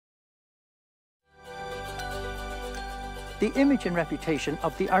the image and reputation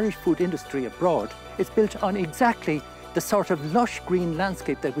of the Irish food industry abroad is built on exactly the sort of lush green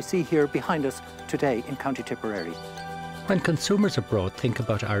landscape that we see here behind us today in County Tipperary. When consumers abroad think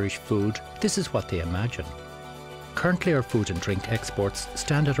about Irish food, this is what they imagine. Currently our food and drink exports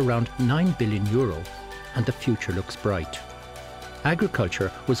stand at around €9 billion, and the future looks bright.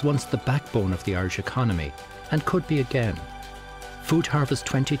 Agriculture was once the backbone of the Irish economy, and could be again. Food Harvest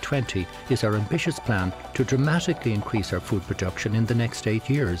 2020 is our ambitious plan to dramatically increase our food production in the next 8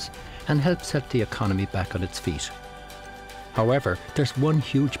 years and help set the economy back on its feet. However, there's one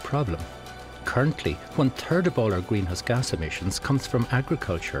huge problem. Currently, 1/3 of all our greenhouse gas emissions comes from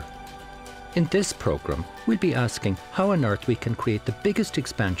agriculture. In this programme, we'll be asking how on earth we can create the biggest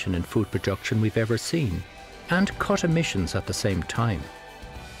expansion in food production we've ever seen and cut emissions at the same time.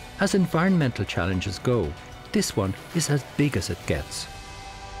 As environmental challenges go, this one is as big as it gets.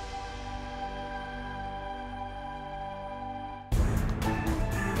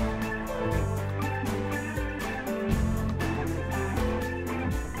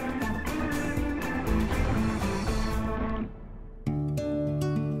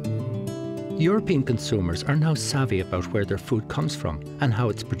 European consumers are now savvy about where their food comes from and how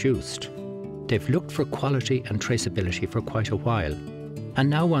it's produced. They've looked for quality and traceability for quite a while, and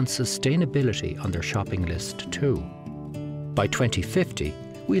now want sustainability on their shopping list too. By 2050,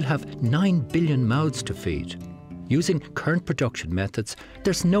 we'll have 9 billion mouths to feed. Using current production methods,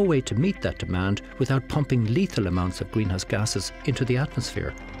 there's no way to meet that demand without pumping lethal amounts of greenhouse gases into the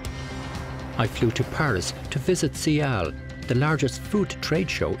atmosphere. I flew to Paris to visit Cial, the largest food trade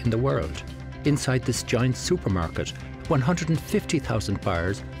show in the world. Inside this giant supermarket, 150,000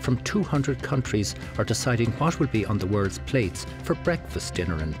 buyers from 200 countries are deciding what will be on the world's plates for breakfast,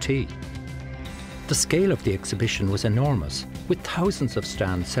 dinner and tea. The scale of the exhibition was enormous, with thousands of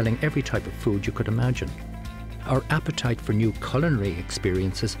stands selling every type of food you could imagine. Our appetite for new culinary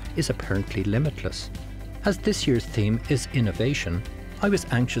experiences is apparently limitless. As this year's theme is innovation, I was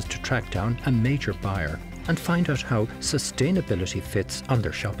anxious to track down a major buyer and find out how sustainability fits on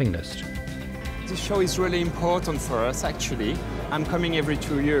their shopping list. This show is really important for us, actually. I'm coming every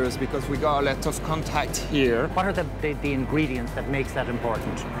 2 years because we got a lot of contact here. What are the ingredients that makes that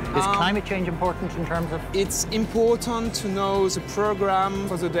important? Is climate change important in terms of? It's important to know the program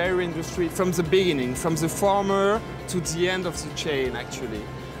for the dairy industry from the beginning, from the farmer to the end of the chain, actually.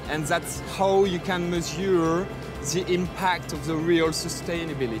 And that's how you can measure the impact of the real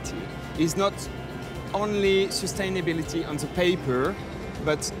sustainability. It's not only sustainability on the paper,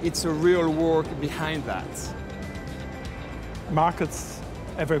 but it's a real work behind that. Markets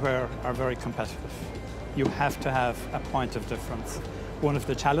everywhere are very competitive. You have to have a point of difference. One of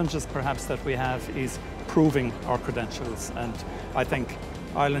the challenges perhaps that we have is proving our credentials, and I think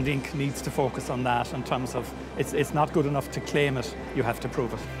Ireland Inc. needs to focus on that in terms of it's not good enough to claim it, you have to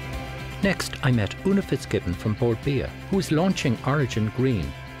prove it. Next, I met Una Fitzgibbon from Bord Bia, who is launching Origin Green,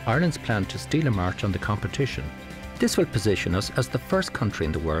 Ireland's plan to steal a march on the competition. This will position us as the first country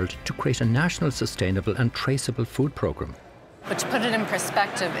in the world to create a national sustainable and traceable food programme. But to put it in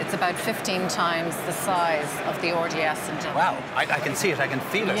perspective, it's about 15 times the size of the RDS in Dublin. Wow, I can see it, I can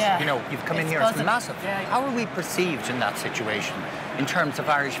feel it. Yeah. You know, you've come in here, it's massive. Yeah. How are we perceived in that situation in terms of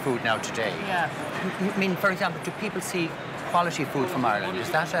Irish food now today? Yeah. I mean, for example, do people see quality food from Ireland?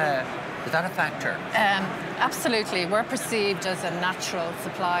 Is that a factor? Absolutely. We're perceived as a natural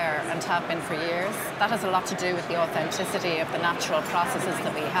supplier and have been for years. That has a lot to do with the authenticity of the natural processes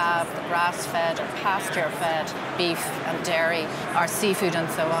that we have, the grass-fed or pasture-fed beef and dairy, our seafood and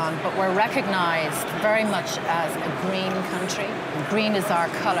so on. But we're recognised very much as a green country. Green is our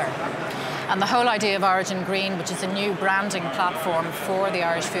colour. And the whole idea of Origin Green, which is a new branding platform for the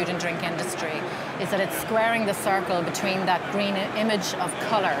Irish food and drink industry, is that it's squaring the circle between that green image of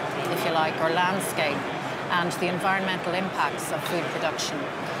colour, if you like, or landscape, and the environmental impacts of food production.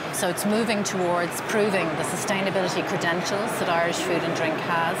 So it's moving towards proving the sustainability credentials that Irish food and drink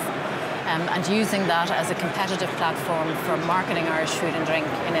has, and using that as a competitive platform for marketing Irish food and drink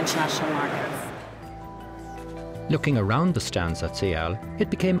in international markets. Looking around the stands at Cial, it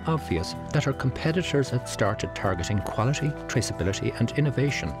became obvious that our competitors had started targeting quality, traceability and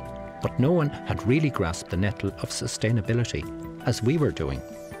innovation, but no one had really grasped the nettle of sustainability, as we were doing.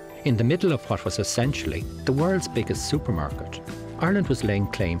 In the middle of what was essentially the world's biggest supermarket, Ireland was laying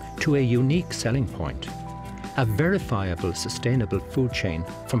claim to a unique selling point: a verifiable sustainable food chain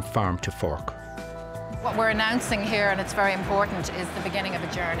from farm to fork. What we're announcing here, and it's very important, is the beginning of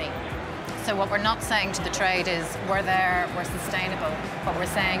a journey. So what we're not saying to the trade is we're there, we're sustainable. What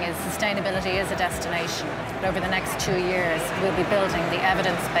we're saying is sustainability is a destination. But over the next 2 years, we'll be building the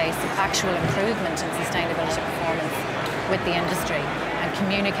evidence base of actual improvement in sustainability performance. with the industry and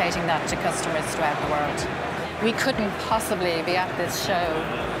communicating that to customers throughout the world. We couldn't possibly be at this show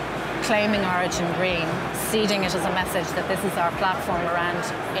claiming Origin Green, seeding it as a message that this is our platform around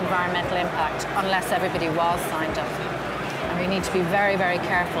environmental impact, unless everybody was signed up. And we need to be very, very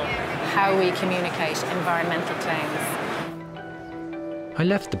careful how we communicate environmental claims. I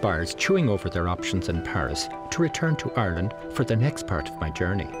left the buyers chewing over their options in Paris to return to Ireland for the next part of my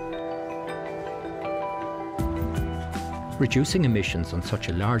journey. Reducing emissions on such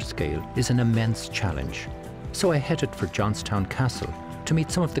a large scale is an immense challenge. So I headed for Johnstown Castle to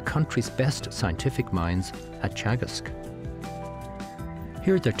meet some of the country's best scientific minds at Teagasc.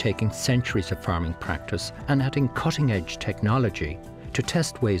 Here they're taking centuries of farming practice and adding cutting-edge technology to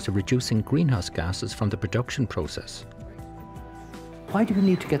test ways of reducing greenhouse gases from the production process. Why do you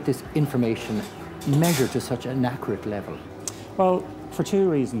need to get this information measured to such an accurate level? Well, for two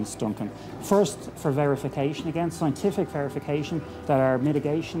reasons, Duncan. First, for verification, again, scientific verification that our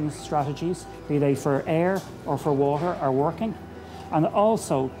mitigation strategies, be they for air or for water, are working. And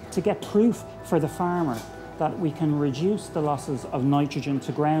also to get proof for the farmer that we can reduce the losses of nitrogen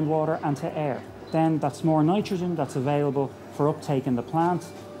to groundwater and to air. Then that's more nitrogen that's available for uptake in the plant.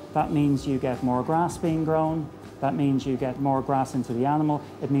 That means you get more grass being grown. That means you get more grass into the animal.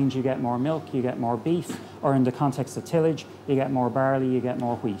 It means you get more milk, you get more beef, or in the context of tillage, you get more barley, you get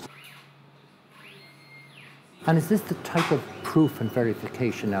more wheat. And is this the type of proof and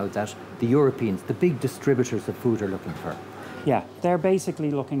verification now that the Europeans, the big distributors of food, are looking for? Yeah, they're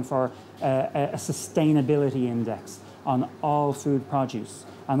basically looking for a sustainability index on all food produce.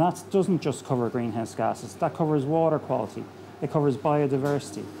 And that doesn't just cover greenhouse gases, that covers water quality, it covers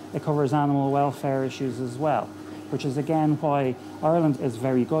biodiversity, it covers animal welfare issues as well, which is again why Ireland is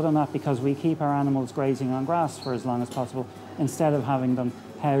very good on that, because we keep our animals grazing on grass for as long as possible instead of having them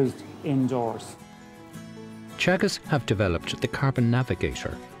housed indoors. Teagasc have developed the Carbon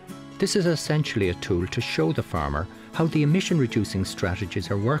Navigator. This is essentially a tool to show the farmer how the emission-reducing strategies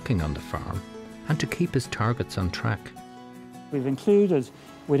are working on the farm and to keep his targets on track. We've included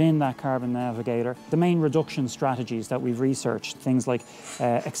within that Carbon Navigator the main reduction strategies that we've researched, things like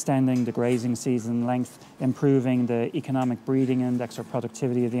extending the grazing season length, improving the economic breeding index or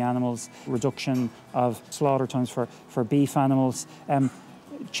productivity of the animals, reduction of slaughter times for beef animals,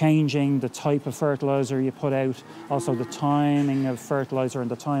 changing the type of fertiliser you put out, also the timing of fertiliser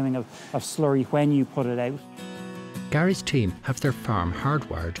and the timing of slurry when you put it out. Gary's team have their farm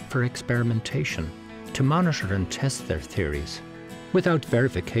hardwired for experimentation to monitor and test their theories. Without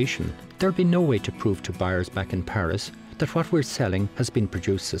verification, there'll be no way to prove to buyers back in Paris that what we're selling has been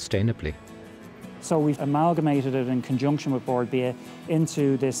produced sustainably. So we've amalgamated it in conjunction with Bord Bia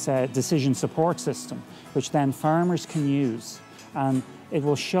into this decision support system, which then farmers can use, and it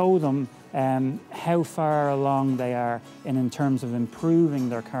will show them how far along they are in terms of improving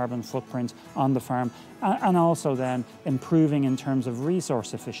their carbon footprint on the farm, and also then improving in terms of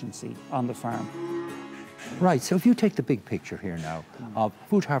resource efficiency on the farm. Right, so if you take the big picture here now of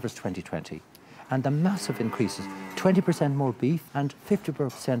Food Harvest 2020 and the massive increases, 20% more beef and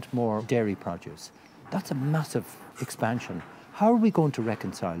 50% more dairy produce, that's a massive expansion. How are we going to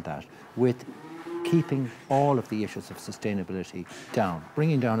reconcile that with keeping all of the issues of sustainability down,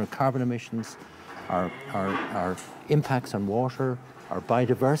 bringing down our carbon emissions, our impacts on water, our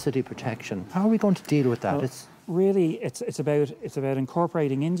biodiversity protection? How are we going to deal with that? Well, really, it's about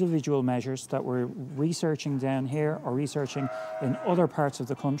incorporating individual measures that we're researching down here or researching in other parts of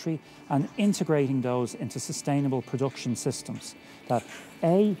the country and integrating those into sustainable production systems that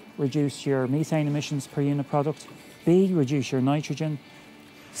A, reduce your methane emissions per unit product, B, reduce your nitrogen,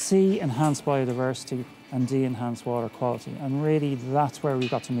 C, enhance biodiversity, and D, enhance water quality. And really, that's where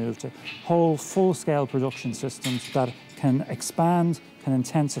we've got to move to. Whole, full-scale production systems that can expand, can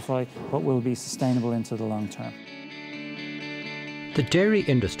intensify, but will be sustainable into the long term. The dairy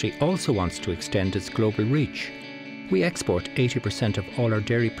industry also wants to extend its global reach. We export 80% of all our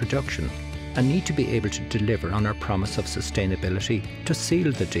dairy production and need to be able to deliver on our promise of sustainability to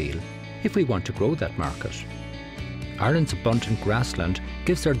seal the deal if we want to grow that market. Ireland's abundant grassland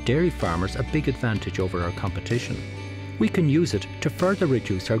gives our dairy farmers a big advantage over our competition. We can use it to further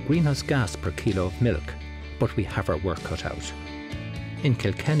reduce our greenhouse gas per kilo of milk, but we have our work cut out. In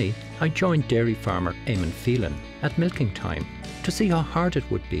Kilkenny, I joined dairy farmer Eamon Phelan at milking time to see how hard it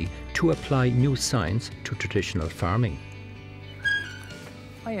would be to apply new science to traditional farming.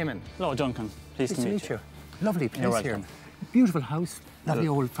 Hi, Eamon. Hello, Duncan. Pleased to meet you. Lovely place here. Beautiful house. Lovely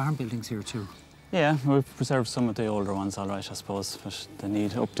old farm buildings here too. Yeah, we've preserved some of the older ones, all right, I suppose, but they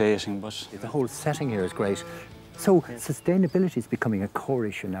need updating. But the whole setting here is great. So sustainability is becoming a core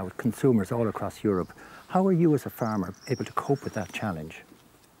issue now with consumers all across Europe. How are you as a farmer able to cope with that challenge?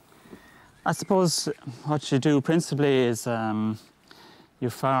 I suppose what you do principally is you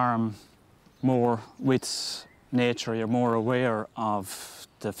farm more with nature. You're more aware of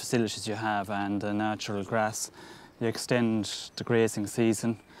the facilities you have and the natural grass. You extend the grazing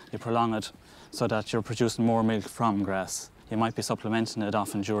season, you prolong it so that you're producing more milk from grass. You might be supplementing it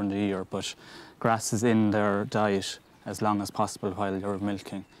often during the year, but grass is in their diet as long as possible while you're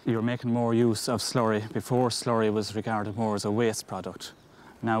milking. You're making more use of slurry. Before, slurry was regarded more as a waste product.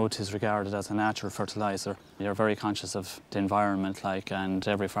 Now it is regarded as a natural fertiliser. You're very conscious of the environment, and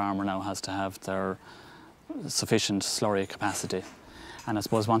every farmer now has to have their sufficient slurry capacity. And I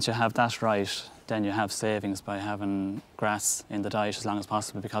suppose once you have that right, then you have savings by having grass in the diet as long as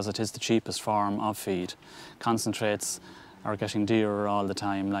possible, because it is the cheapest form of feed. Concentrates are getting dearer all the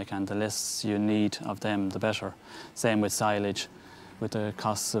time, and the less you need of them, the better. Same with silage, with the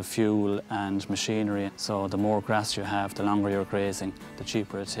costs of fuel and machinery. So the more grass you have, the longer you're grazing, the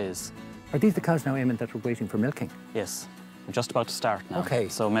cheaper it is. Are these the cows now, Eamon, that are waiting for milking? Yes, we're just about to start now. Okay.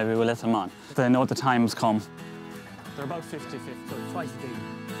 So maybe we'll let them on. They know the time's come. They're about 50-50. So twice a day.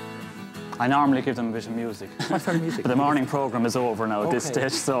 I normally give them a bit of music. What sort of music? But the morning programme is over now at this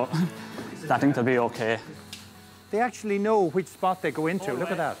stage, so I think they'll be okay. They actually know which spot they go into.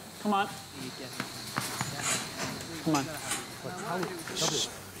 Look at that. Come on. Come on. This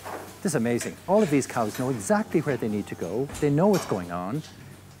is amazing. All of these cows know exactly where they need to go. They know what's going on.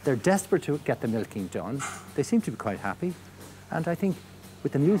 They're desperate to get the milking done. They seem to be quite happy. And I think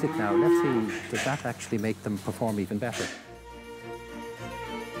with the music now, let's see, does that actually make them perform even better?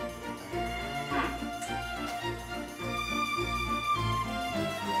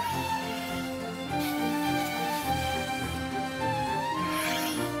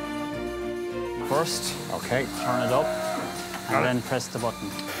 First, okay, turn it up and then press the button.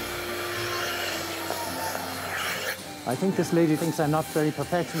 I think this lady thinks I'm not very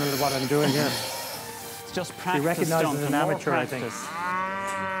professional at what I'm doing here. It's just practice. She recognises an amateur, I think.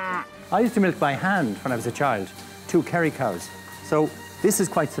 I used to milk by hand when I was a child, 2 Kerry cows. So this is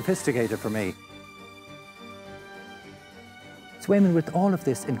quite sophisticated for me. So Eamon, with all of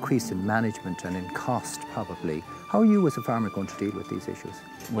this increase in management and in cost probably, how are you as a farmer going to deal with these issues?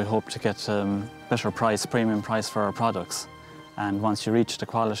 We hope to get better price, premium price for our products. And once you reach the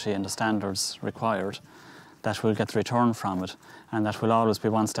quality and the standards required, that we'll get the return from it, and that will always be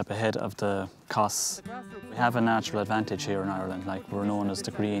one step ahead of the costs. We have a natural advantage here in Ireland, we're known as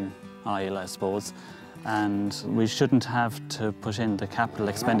the green isle, I suppose, and we shouldn't have to put in the capital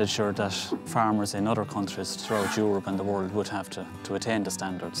expenditure that farmers in other countries throughout Europe and the world would have to attain the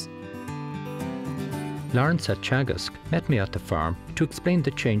standards. Lawrence at Teagasc met me at the farm to explain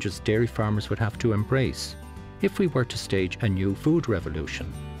the changes dairy farmers would have to embrace if we were to stage a new food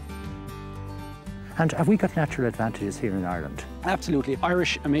revolution. And have we got natural advantages here in Ireland? Absolutely.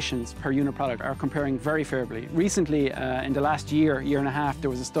 Irish emissions per unit product are comparing very favourably. Recently, in the last year and a half, there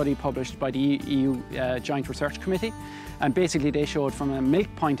was a study published by the EU Joint Research Committee, and basically they showed from a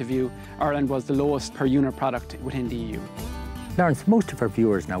milk point of view, Ireland was the lowest per unit product within the EU. Lawrence, most of our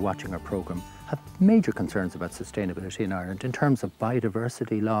viewers now watching our programme have major concerns about sustainability in Ireland in terms of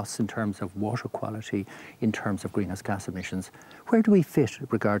biodiversity loss, in terms of water quality, in terms of greenhouse gas emissions. Where do we fit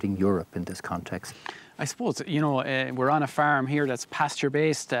regarding Europe in this context? I suppose, we're on a farm here that's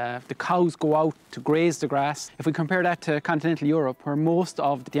pasture-based. The cows go out to graze the grass. If we compare that to continental Europe, where most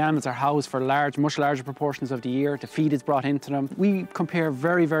of the animals are housed for much larger proportions of the year, the feed is brought into them, we compare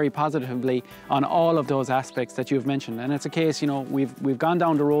very, very positively on all of those aspects that you've mentioned. And it's a case, we've gone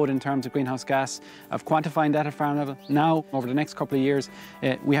down the road in terms of greenhouse gas, of quantifying that at farm level. Now, over the next couple of years,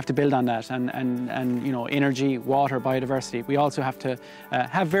 we have to build on that and energy, water, biodiversity. We also have to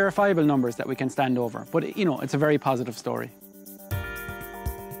have verifiable numbers that we can stand over. But, it's a very positive story.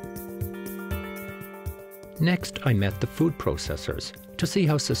 Next, I met the food processors to see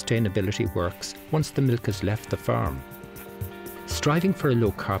how sustainability works once the milk has left the farm. Striving for a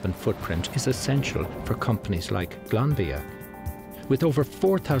low carbon footprint is essential for companies like Glanbia. With over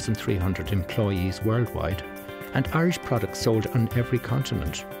 4,300 employees worldwide and Irish products sold on every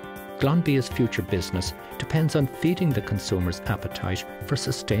continent, Glanbia's future business depends on feeding the consumer's appetite for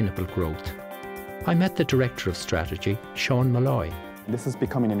sustainable growth. I met the Director of Strategy, Sean Malloy, This is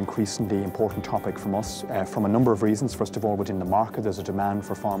becoming an increasingly important topic from us from a number of reasons. First of all, within the market, there's a demand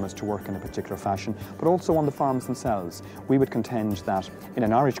for farmers to work in a particular fashion, but also on the farms themselves. We would contend that in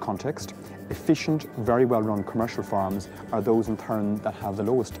an Irish context, efficient, very well-run commercial farms are those in turn that have the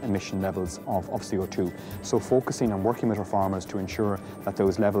lowest emission levels of CO2. So focusing on working with our farmers to ensure that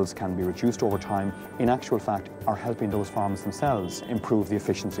those levels can be reduced over time, in actual fact, are helping those farms themselves improve the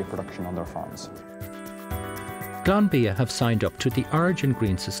efficiency of production on their farms. Glanbia have signed up to the Origin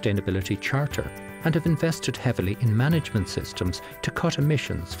Green Sustainability Charter and have invested heavily in management systems to cut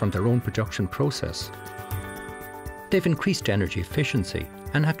emissions from their own production process. They've increased energy efficiency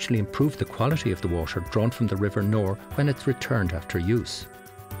and actually improved the quality of the water drawn from the River Nore when it's returned after use.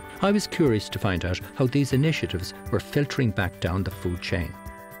 I was curious to find out how these initiatives were filtering back down the food chain.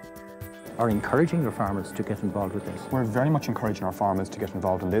 Are encouraging your farmers to get involved with this? We're very much encouraging our farmers to get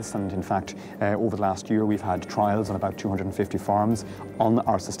involved in this, and in fact over the last year we've had trials on about 250 farms on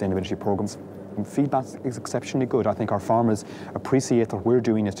our sustainability programs. And feedback is exceptionally good. I think our farmers appreciate that we're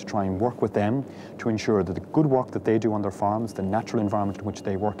doing is to try and work with them to ensure that the good work that they do on their farms, the natural environment in which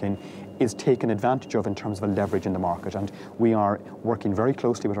they work in, is taken advantage of in terms of a leverage in the market. And we are working very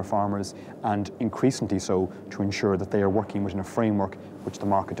closely with our farmers, and increasingly so, to ensure that they are working within a framework which the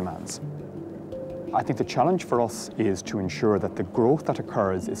market demands. I think the challenge for us is to ensure that the growth that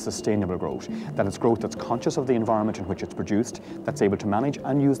occurs is sustainable growth, that it's growth that's conscious of the environment in which it's produced, that's able to manage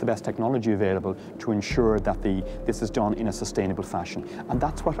and use the best technology available to ensure that this is done in a sustainable fashion. And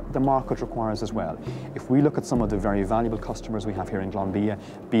that's what the market requires as well. If we look at some of the very valuable customers we have here in Glanbia,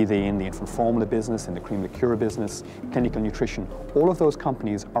 be they in the infant formula business, in the cream liqueur business, clinical nutrition, all of those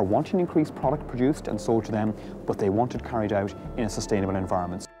companies are wanting increased product produced and sold to them, but they want it carried out in a sustainable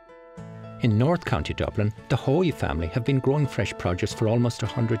environment. In North County Dublin, the Hoey family have been growing fresh produce for almost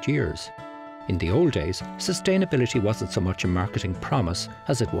 100 years. In the old days, sustainability wasn't so much a marketing promise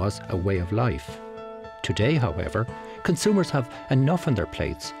as it was a way of life. Today, however, consumers have enough on their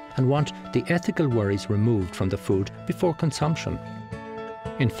plates and want the ethical worries removed from the food before consumption.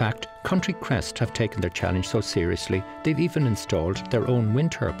 In fact, Country Crest have taken their challenge so seriously, they've even installed their own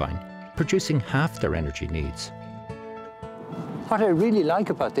wind turbine, producing half their energy needs. What I really like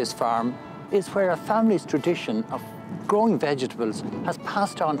about this farm is where a family's tradition of growing vegetables has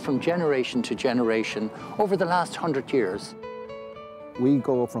passed on from generation to generation over the last 100 years. We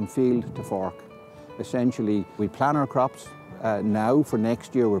go from field to fork. Essentially, we plan our crops. Now, for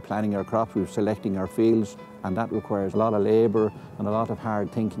next year, we're planning our crops, we're selecting our fields, and that requires a lot of labour and a lot of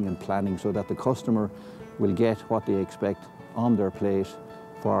hard thinking and planning so that the customer will get what they expect on their plate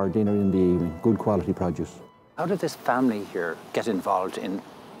for dinner in the evening, good quality produce. How did this family here get involved in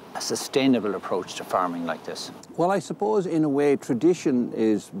a sustainable approach to farming like this? Well, I suppose in a way tradition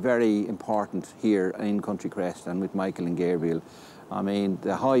is very important here in Country Crest and with Michael and Gabriel. I mean,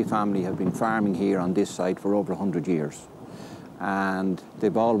 the Hoey family have been farming here on this site for over 100 years. And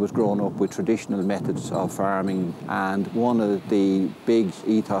they've always grown up with traditional methods of farming. And one of the big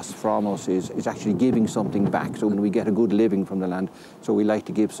ethos from us is actually giving something back. So when we get a good living from the land, so we like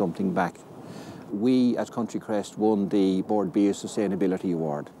to give something back. We, as Country Crest, won the Bord Bia Sustainability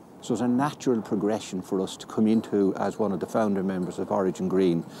Award. So it's a natural progression for us to come into as one of the founder members of Origin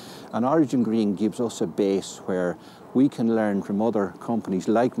Green. And Origin Green gives us a base where we can learn from other companies,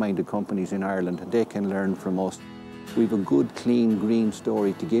 like-minded companies in Ireland, and they can learn from us. We have a good, clean, green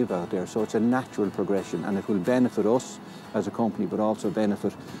story to give out there, so it's a natural progression, and it will benefit us as a company, but also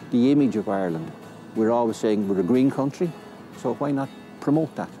benefit the image of Ireland. We're always saying we're a green country, so why not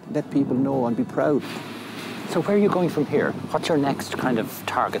promote that? Let people know and be proud. So where are you going from here? What's your next kind of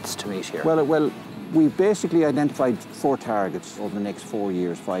targets to meet here? Well, we've basically identified 4 targets over the next 4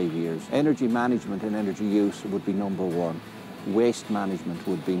 years, 5 years. Energy management and energy use would be number 1. Waste management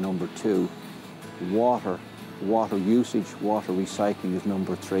would be number 2. Water usage, water recycling is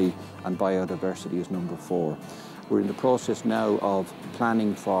number 3, and biodiversity is number 4. We're in the process now of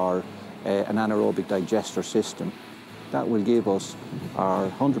planning for an anaerobic digester system. That will give us our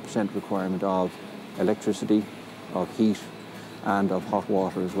 100% requirement of electricity, of heat, and of hot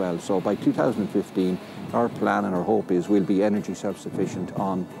water as well. So by 2015, our plan and our hope is we'll be energy self-sufficient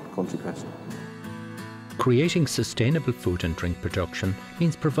on Country Crest. Creating sustainable food and drink production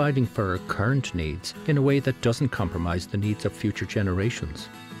means providing for our current needs in a way that doesn't compromise the needs of future generations.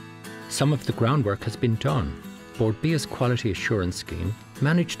 Some of the groundwork has been done. Bord Bia's Quality Assurance Scheme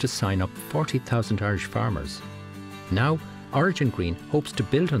managed to sign up 40,000 Irish farmers. Now, Origin Green hopes to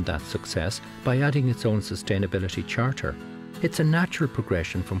build on that success by adding its own sustainability charter. It's a natural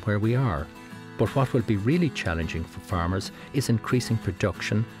progression from where we are, but what will be really challenging for farmers is increasing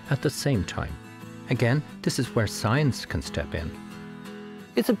production at the same time. Again, this is where science can step in.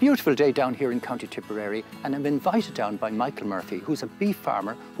 It's a beautiful day down here in County Tipperary, and I'm invited down by Michael Murphy, who's a beef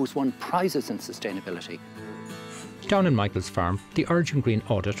farmer who's won prizes in sustainability. Down in Michael's farm, the Origin Green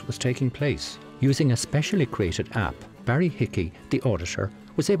audit was taking place. Using a specially created app, Barry Hickey, the auditor,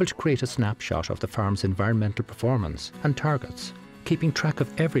 was able to create a snapshot of the farm's environmental performance and targets, keeping track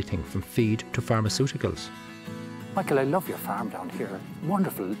of everything from feed to pharmaceuticals. Michael, I love your farm down here.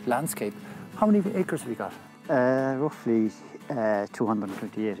 Wonderful landscape. How many acres have you got? Roughly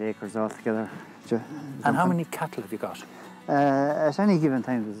 228 acres altogether. And how many cattle have you got? At any given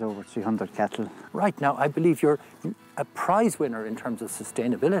time there's over 300 cattle. Right, now I believe you're a prize winner in terms of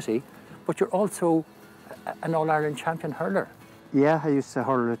sustainability, but you're also an All-Ireland champion hurler. Yeah, I used to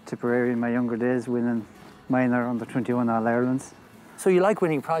hurl at Tipperary in my younger days, winning minor under 21 All-Irelands. So you like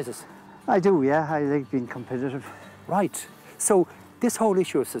winning prizes? I do, yeah. I like being competitive. Right. So this whole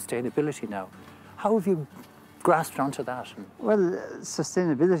issue of sustainability now, how have you grasped onto that? Well,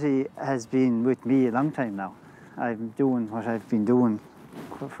 sustainability has been with me a long time now. I'm doing what I've been doing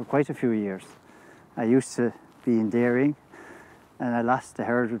for quite a few years. I used to be in dairying, and I lost the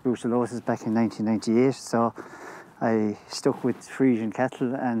herd with brucellosis back in 1998, so I stuck with Frisian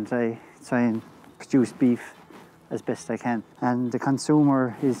cattle and I try and produce beef as best I can. And the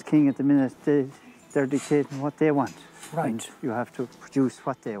consumer is king at the minute. They're dictating what they want. Right. And you have to produce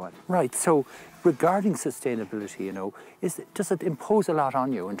what they want. Right. So regarding sustainability, you know, does it impose a lot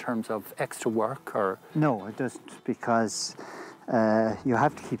on you in terms of extra work or? No, it doesn't, because you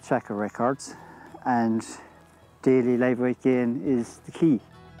have to keep track of records, and daily live weight gain is the key.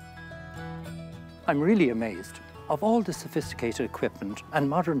 I'm really amazed. Of all the sophisticated equipment and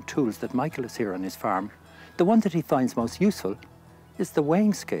modern tools that Michael has here on his farm, the one that he finds most useful is the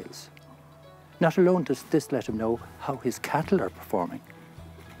weighing scales. Not alone does this let him know how his cattle are performing,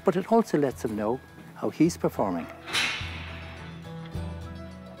 but it also lets him know how he's performing.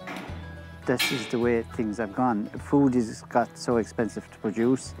 This is the way things have gone. Food has got so expensive to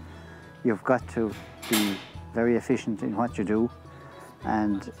produce. You've got to be very efficient in what you do,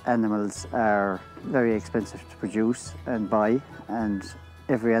 and animals are very expensive to produce and buy, and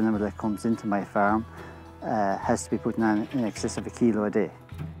every animal that comes into my farm has to be putting on in excess of 1 kilo a day.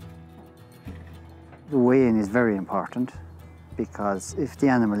 The weighing is very important, because if the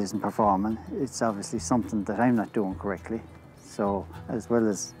animal isn't performing, it's obviously something that I'm not doing correctly. So as well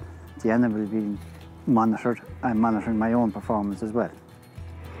as the animal being monitored, I'm monitoring my own performance as well.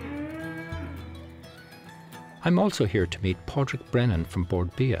 I'm also here to meet Padraig Brennan from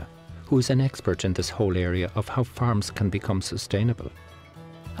Bord Bia, who is an expert in this whole area of how farms can become sustainable.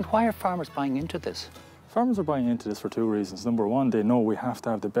 And why are farmers buying into this? Farmers are buying into this for two reasons. Number one, they know we have to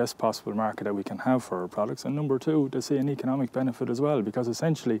have the best possible market that we can have for our products. And number two, they see an economic benefit as well, because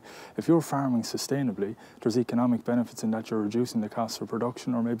essentially, if you're farming sustainably, there's economic benefits in that you're reducing the cost of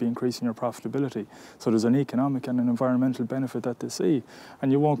production or maybe increasing your profitability. So there's an economic and an environmental benefit that they see.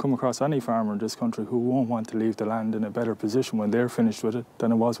 And you won't come across any farmer in this country who won't want to leave the land in a better position when they're finished with it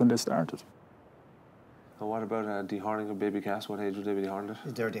than it was when they started. And what about dehorning of baby calves? What age would they be dehorned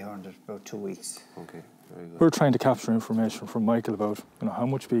at? They're dehorned at about 2 weeks. Okay, very good. We're trying to capture information from Michael about, how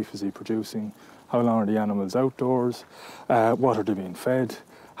much beef is he producing, how long are the animals outdoors, what are they being fed,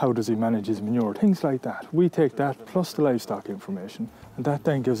 how does he manage his manure, things like that. We take that plus the livestock information, and that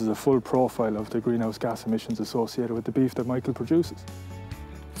then gives us a full profile of the greenhouse gas emissions associated with the beef that Michael produces.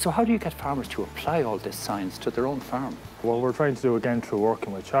 So how do you get farmers to apply all this science to their own farm? What we're trying to do again through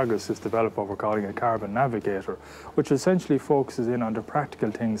working with Teagasc is develop what we're calling a carbon navigator, which essentially focuses in on the practical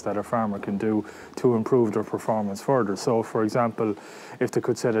things that a farmer can do to improve their performance further. So for example, if they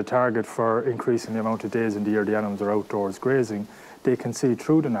could set a target for increasing the amount of days in the year the animals are outdoors grazing, they can see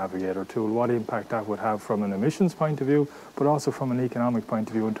through the navigator tool what impact that would have from an emissions point of view, but also from an economic point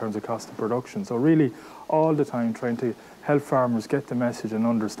of view in terms of cost of production. So really all the time trying to help farmers get the message and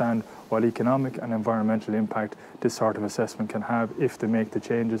understand what economic and environmental impact this sort of assessment can have if they make the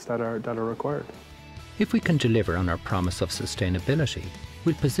changes that are required. If we can deliver on our promise of sustainability,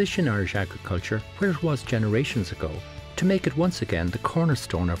 we'll position Irish agriculture where it was generations ago to make it once again the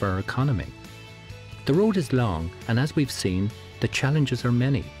cornerstone of our economy. The road is long, and as we've seen, the challenges are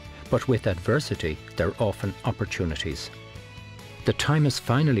many, but with adversity, there are often opportunities. The time has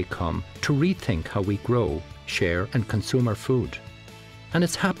finally come to rethink how we grow, share and consume our food. And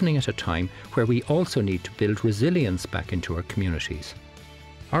it's happening at a time where we also need to build resilience back into our communities.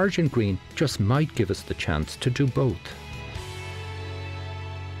 Origin Green just might give us the chance to do both.